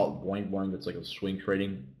it. We call it boing boing. It's like a swing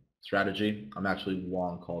trading strategy. I'm actually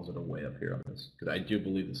long calls it a way up here on this because I do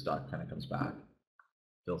believe the stock kind of comes back,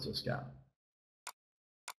 fills this gap.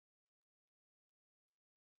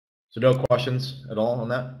 So no questions at all on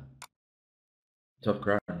that? Tough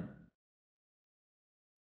crowd.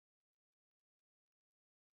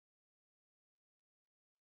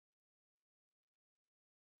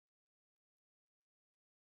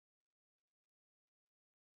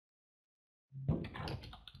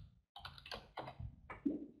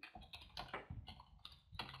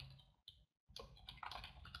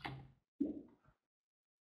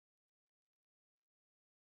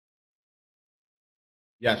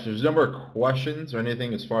 Yes, there's a number of questions or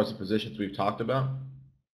anything as far as the positions we've talked about.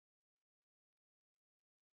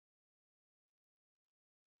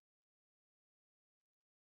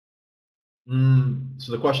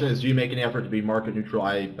 So the question is, do you make any effort to be market neutral,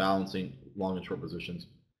 i.e. balancing long and short positions?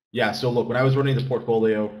 Yeah, so look, when I was running the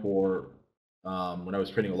portfolio for, when I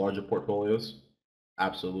was trading larger portfolios,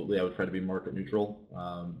 absolutely, I would try to be market neutral.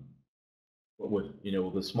 But with,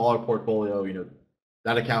 with a smaller portfolio,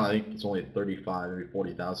 that account, I think it's only at 35, maybe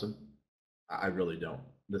 40,000. I really don't.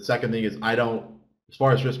 The second thing is I don't, as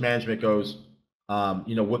far as risk management goes,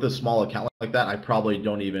 with a small account like that, I probably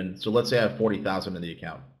don't even, so let's say I have 40,000 in the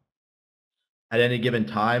account. At any given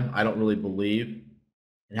time, I don't really believe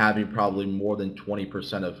in having probably more than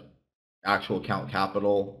 20% of actual account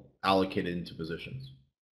capital allocated into positions.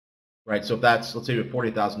 Right, so if that's, let's say a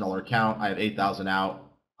 $40,000 account, I have 8,000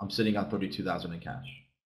 out, I'm sitting on 32,000 in cash.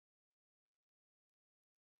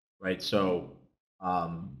 Right, so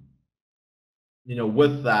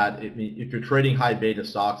with that, if you're trading high beta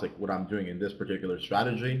stocks like what I'm doing in this particular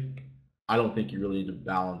strategy, I don't think you really need to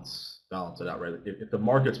balance it out, right? If the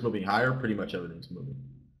market's moving higher, pretty much everything's moving,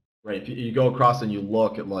 right? If you go across and you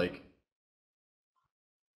look at what's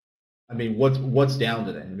down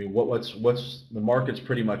today? What's the market's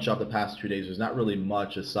pretty much up the past 2 days. There's not really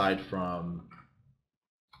much aside from.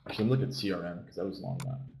 Actually, look at CRM because I was long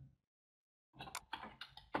that.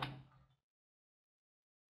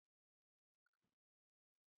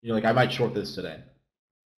 I might short this today.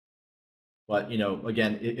 But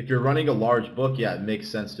again, if you're running a large book, yeah, it makes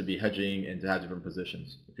sense to be hedging and to have different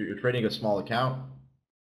positions. If you're trading a small account,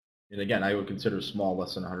 and again, I would consider small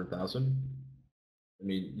less than 100,000. I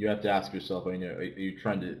mean, you have to ask yourself, are you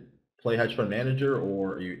trying to play hedge fund manager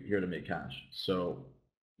or are you here to make cash? So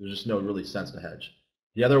there's just no really sense to hedge.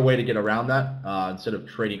 The other way to get around that, instead of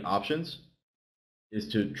trading options,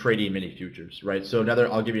 is to trade mini futures, right? So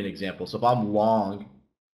I'll give you an example. So if I'm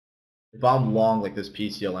long like this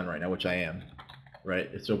PCLN right now, which I am, right?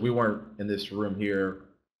 So if we weren't in this room here,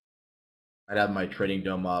 I'd have my trading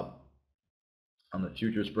dome up on the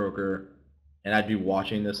futures broker, and I'd be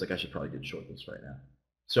watching this. Like I should probably get short this right now.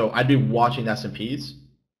 So I'd be watching S&Ps,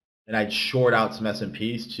 and I'd short out some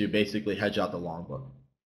S&Ps to basically hedge out the long book,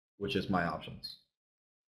 which is my options.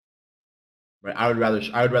 Right? I would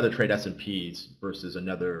rather trade S&Ps versus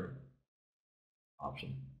another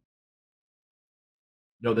option.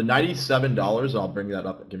 No, the $97, I'll bring that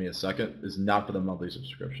up. Give me a second. Is not for the monthly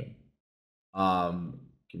subscription.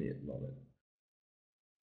 Give me a moment.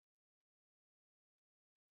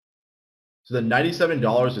 So the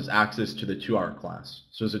 $97 is access to the 2-hour class.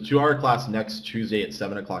 So there's a 2-hour class next Tuesday at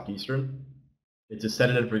 7 o'clock Eastern. It's a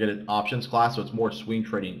set it and forget it options class, so it's more swing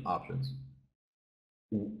trading options.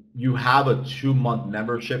 You have a 2-month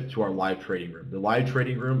membership to our live trading room. The live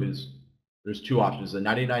trading room there's 2 options. There's a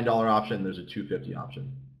 $99 option, there's a $250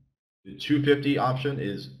 option. The $250 option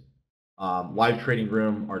is live trading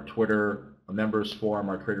room, our Twitter, a members forum,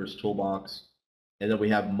 our traders toolbox, and then we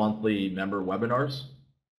have monthly member webinars.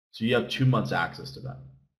 So you have 2 months access to that.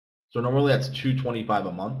 So normally that's $225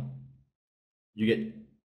 a month. You get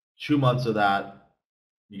 2 months of that.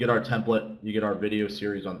 You get our template. You get our video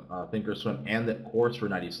series on Thinkorswim and the course for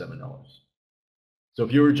 $97. So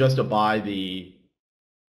if you were just to buy the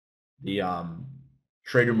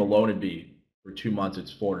Trader Malone, it'd be for 2 months.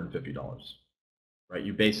 It's $450. Right?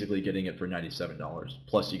 You're basically getting it for $97.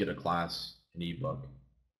 Plus you get a class, an ebook,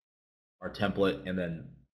 our template, and then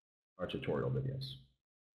our tutorial videos.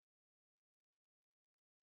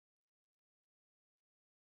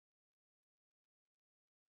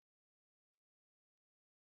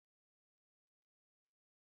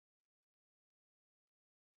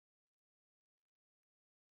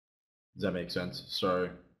 Does that make sense? Sorry.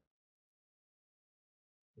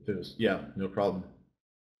 If it was, yeah, no problem.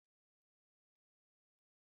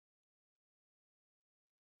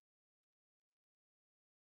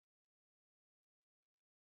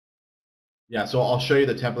 Yeah, so I'll show you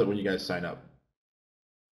the template when you guys sign up.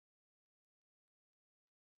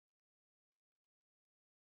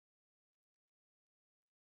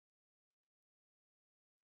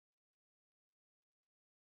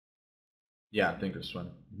 Yeah, Thinkorswim.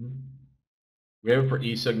 We have it for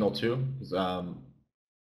eSignal too, because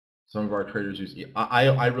some of our traders use.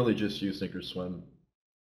 I really just use Thinkorswim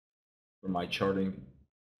for my charting.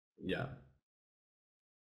 Yeah.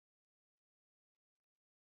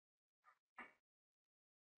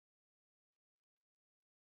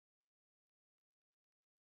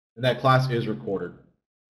 And that class is recorded.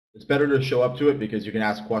 It's better to show up to it because you can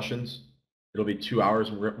ask questions. It'll be 2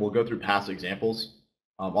 hours. We'll go through past examples.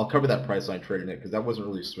 I'll cover that price line trade in it because that wasn't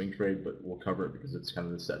really a swing trade, but we'll cover it because it's kind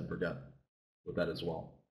of the set and forget with that as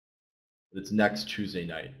well. But it's next Tuesday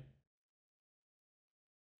night.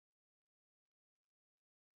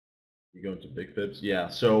 You go into big fibs? Yeah.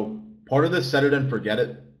 So part of the set it and forget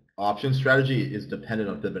it option strategy is dependent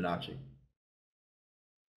on Fibonacci.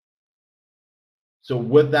 So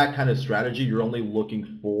with that kind of strategy, you're only really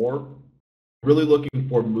looking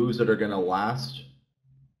for moves that are going to last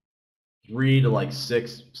 3 to like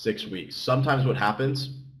 6 weeks. Sometimes what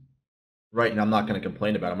happens, right, and I'm not going to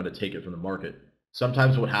complain about it, I'm going to take it from the market.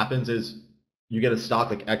 Sometimes what happens is you get a stock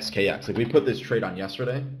like XKX. Like we put this trade on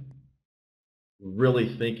yesterday,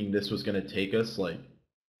 really thinking this was going to take us like,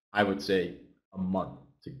 I would say a month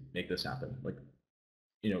to make this happen. Like,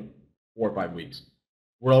 4 or 5 weeks.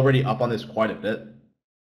 We're already up on this quite a bit.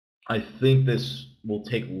 I think this will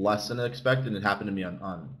take less than expected, and it happened to me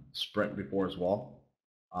on Sprint before as well.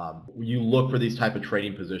 You look for these type of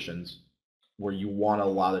trading positions where you want to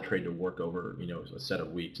allow the trade to work over, a set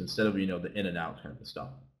of weeks instead of, the in and out kind of stuff.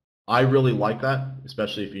 I really like that,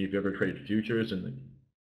 especially if you've ever traded futures and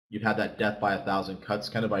you've had that death by 1,000 cuts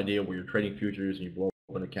kind of idea where you're trading futures and you blow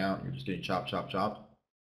up an account and you're just getting chop, chop, chop.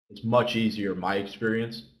 It's much easier, in my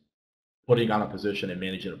experience, putting on a position and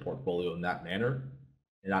managing a portfolio in that manner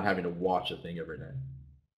and not having to watch a thing every day.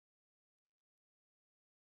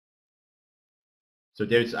 So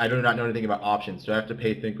David, I do not know anything about options. Do I have to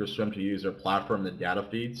pay Thinkorswim to use their platform, the data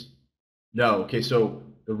feeds? No. Okay, so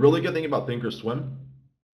the really good thing about Thinkorswim,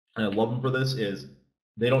 and I love them for this, is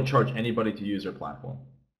they don't charge anybody to use their platform.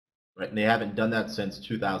 right? And they haven't done that since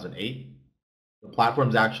 2008. The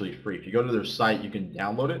platform's actually free. If you go to their site, you can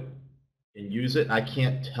download it and use it. I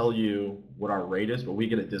can't tell you what our rate is, but we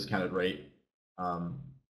get a discounted rate, our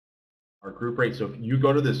group rate. So if you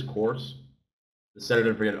go to this course, the set it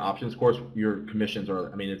and forget it options course, your commissions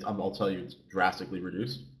are, I mean, I'll tell you, it's drastically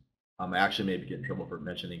reduced. I actually maybe get in trouble for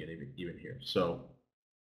mentioning it even here. So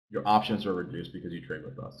your options are reduced because you trade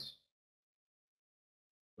with us.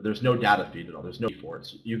 But there's no data feed at all. There's no fee for it.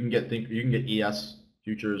 So you can get ES,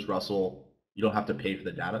 futures, Russell. You don't have to pay for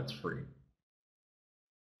the data. It's free.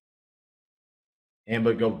 And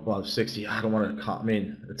but go above 60. I don't want to. I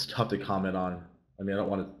mean, it's tough to comment on. I mean, I don't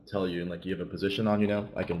want to tell you and like you have a position on. You know,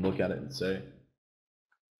 I can look at it and say.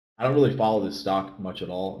 I don't really follow this stock much at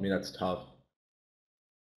all. I mean, that's tough.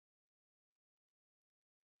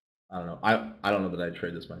 I don't know. I don't know that I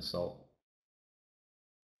trade this myself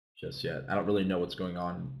just yet. I don't really know what's going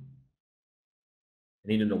on. I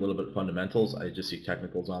need to know a little bit of fundamentals. I just see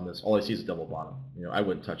technicals on this. All I see is a double bottom. You know, I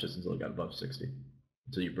wouldn't touch this until it got above 60,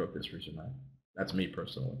 until you broke this recent high. That's me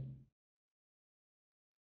personally.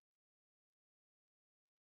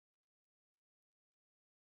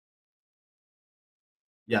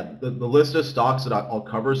 Yeah, the list of stocks that I'll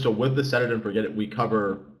cover. So with the set it and forget it,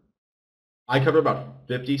 I cover about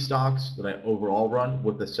 50 stocks that I overall run.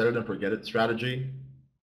 With the set it and forget it strategy,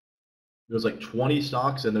 there's like 20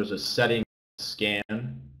 stocks, and there's a setting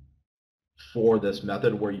scan for this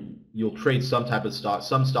method where you'll trade some type of stock,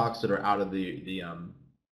 some stocks that are out of the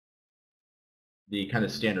kind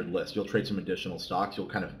of standard list. You'll trade some additional stocks. You'll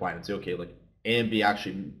kind of find and say, okay, like A and B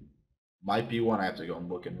actually might be one. I have to go and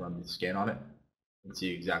look and run the scan on it and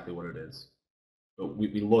see exactly what it is. But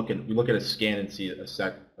we look at a scan and see a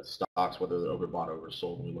stocks, whether they're overbought or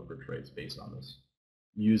oversold, and we look for trades based on this,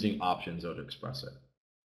 using options to express it.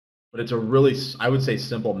 But it's a really, I would say,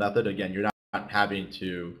 simple method. Again, you're not having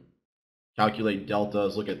to calculate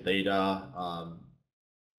deltas, look at theta.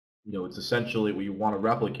 You know, it's essentially what you want to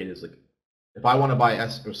replicate is like, if I want to buy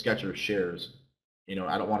Skechers shares, you know,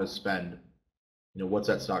 I don't want to spend, you know, what's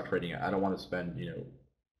that stock trading at? I don't want to spend, you know,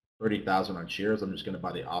 30,000 on shares. I'm just going to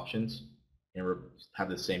buy the options and have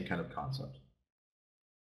the same kind of concept.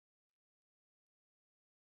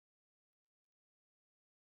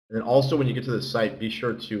 And then also when you get to the site, be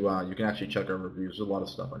sure to, you can actually check our reviews. There's a lot of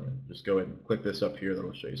stuff on here. Just go and click this up here.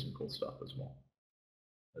 That'll show you some cool stuff as well.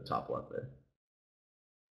 The top left there.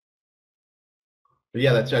 But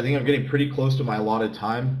yeah, I think I'm getting pretty close to my allotted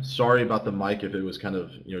time. Sorry about the mic if it was kind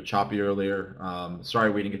of, you know, choppy earlier. Sorry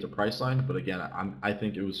we didn't get to Priceline, but again, I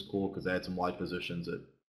think it was cool because I had some live positions that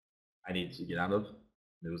I needed to get out of.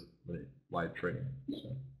 It was live trading.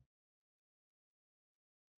 So.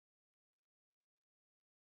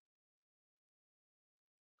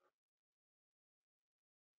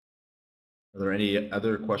 Are there any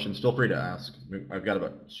other questions? Feel free to ask. I've got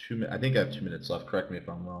about 2 minutes. I think I have 2 minutes left. Correct me if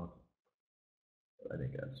I'm wrong. I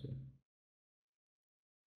think I have 2.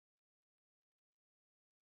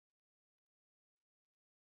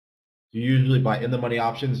 Do you usually buy in the money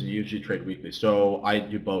options? Or you usually trade weekly? So I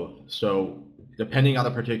do both. So depending on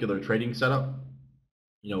the particular trading setup,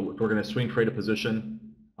 you know, if we're going to swing trade a position,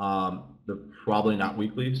 they're probably not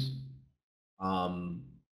weeklies.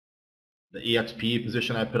 The EXP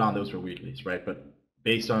position I put on, those were weeklies, right? But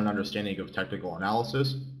based on an understanding of technical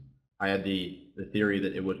analysis, I had the theory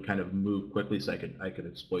that it would kind of move quickly, so I could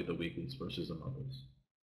exploit the weeklies versus the monthlies.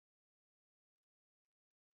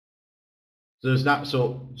 So there's not,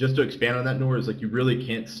 so just to expand on that, Noor, is like you really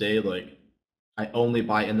can't say like I only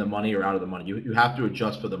buy in the money or out of the money. You have to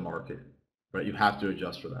adjust for the market, right? You have to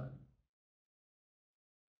adjust for that.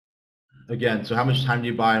 Again, so how much time do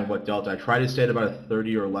you buy and what delta? I try to stay at about a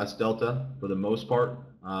 30 or less delta for the most part.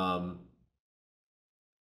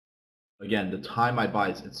 Again, the time I buy,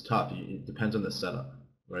 it's tough. It depends on the setup,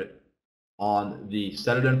 right? On the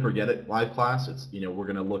set it and forget it live class, it's, you know, we're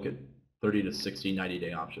going to look at 30 to 60,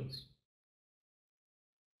 90-day options.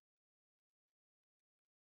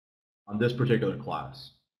 On this particular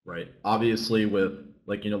class, right? Obviously with,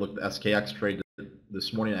 like, you know, look, the SKX trade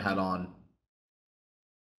this morning I had on,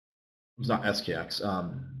 it was not SKX,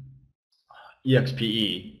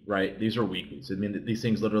 EXPE, right? These are weeklies. I mean, these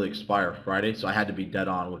things literally expire Friday, so I had to be dead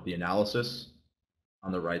on with the analysis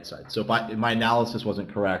on the right side. So if my analysis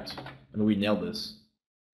wasn't correct, I mean, we nailed this,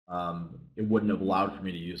 it wouldn't have allowed for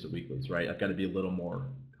me to use the weeklies, right? I've got to be a little more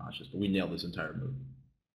conscious, but we nailed this entire move,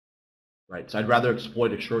 right? So I'd rather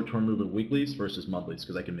exploit a short-term move of weeklies versus monthlies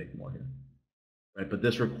because I can make more here, right? But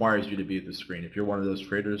this requires you to be at the screen. If you're one of those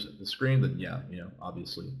traders at the screen, then yeah, you know,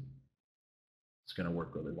 obviously it's going to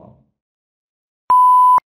work really well.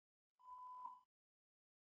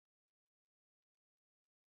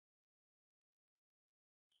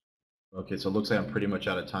 Okay, so it looks like I'm pretty much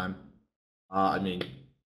out of time. I mean,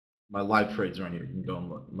 my live trades are on here. You can go and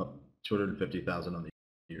look. I'm up 250,000 on the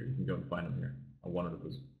year. You can go and find them here on one of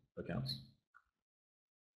those accounts.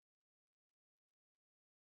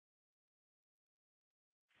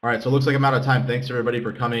 All right, so it looks like I'm out of time. Thanks everybody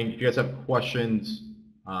for coming. If you guys have questions,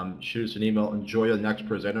 shoot us an email. Enjoy the next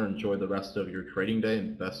presenter. Enjoy the rest of your trading day,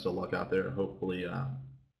 and best of luck out there. Hopefully,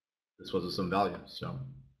 this was of some value. So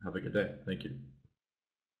have a good day. Thank you.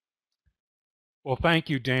 Well, thank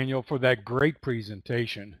you, Daniel, for that great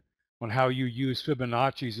presentation on how you use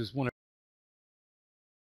Fibonacci's as one of